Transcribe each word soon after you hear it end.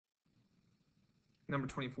Number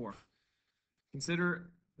 24.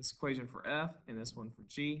 Consider this equation for f and this one for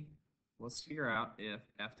g. Let's figure out if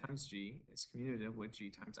f times g is commutative with g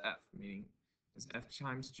times f, meaning does f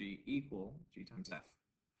times g equal g times f?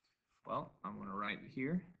 Well, I'm going to write it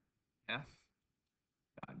here. F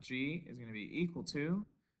dot g is going to be equal to,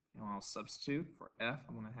 and I'll substitute for f,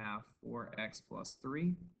 I'm going to have 4x plus 3,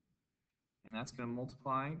 and that's going to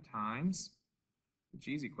multiply times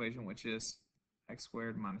g's equation, which is x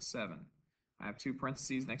squared minus 7. I have two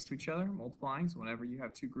parentheses next to each other, multiplying, so whenever you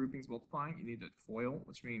have two groupings multiplying, you need to FOIL,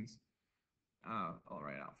 which means, I'll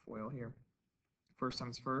write out FOIL here. First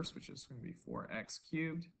times first, which is going to be 4x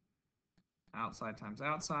cubed, outside times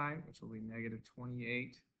outside, which will be negative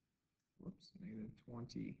 28, negative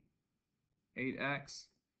 28x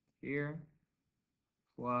here,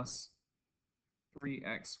 plus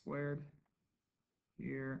 3x squared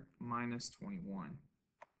here, minus 21.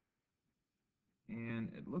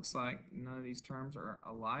 And it looks like none of these terms are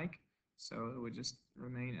alike, so it would just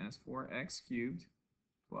remain as 4x cubed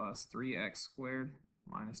plus 3x squared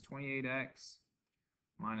minus 28x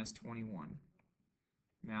minus 21.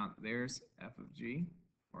 Now there's f of g,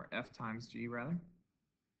 or f times g rather.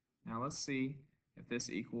 Now let's see if this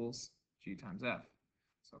equals g times f.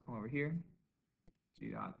 So I'll come over here,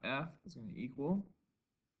 g dot f is going to equal,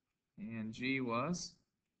 and g was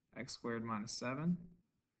x squared minus 7.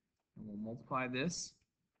 And we'll multiply this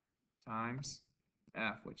times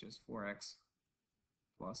f, which is 4x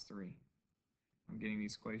plus 3. I'm getting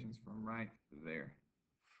these equations from right there.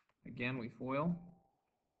 Again, we FOIL.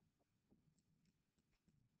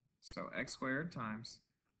 So x squared times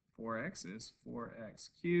 4x is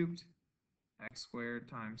 4x cubed. X squared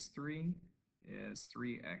times 3 is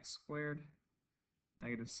 3x squared.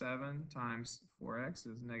 Negative 7 times 4x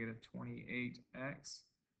is negative 28x.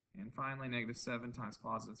 And finally, negative 7 times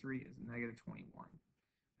positive 3 is negative 21.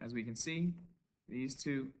 As we can see, these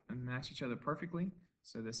two match each other perfectly,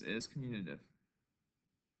 so this is commutative.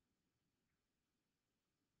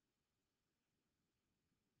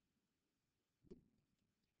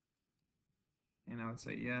 And I would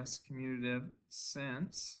say yes, commutative,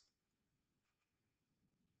 since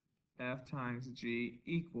f times g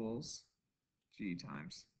equals g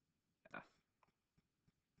times